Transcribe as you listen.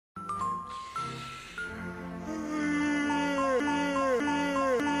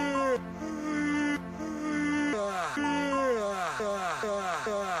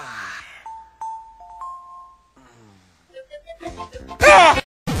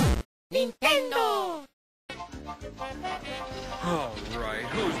All right,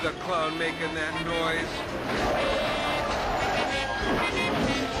 who's the clown making that noise?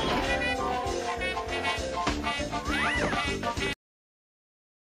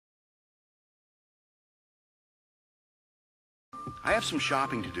 I have some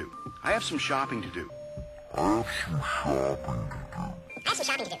shopping to do. I have some shopping to do. I have some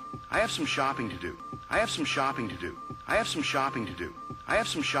shopping to do. I have some shopping to do. I have some shopping to do. I have some shopping to do. I have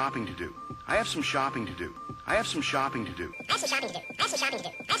some shopping to do. I have some shopping to do. I have some shopping to do. I have some shopping to do. I have some shopping to do.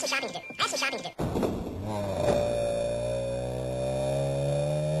 I have some shopping to do. I have some shopping to do.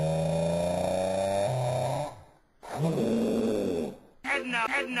 Edna,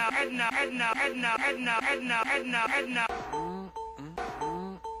 Edna, Edna, Edna, Edna, Edna, Edna, Edna, Edna.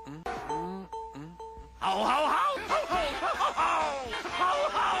 Ho, ho, ho! Ho, ho, ho, ho, ho! Ho,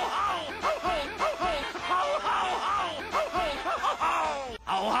 ho, ho! Ho, ho, ho, ho! Ho, ho, ho! Ho, ho, ho, ho, ho!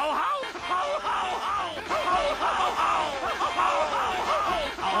 Ho, ho, ho! Ho, ho,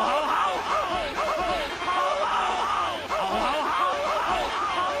 ho!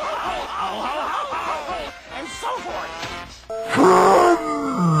 Ho, ho, ho, ho! And so forth.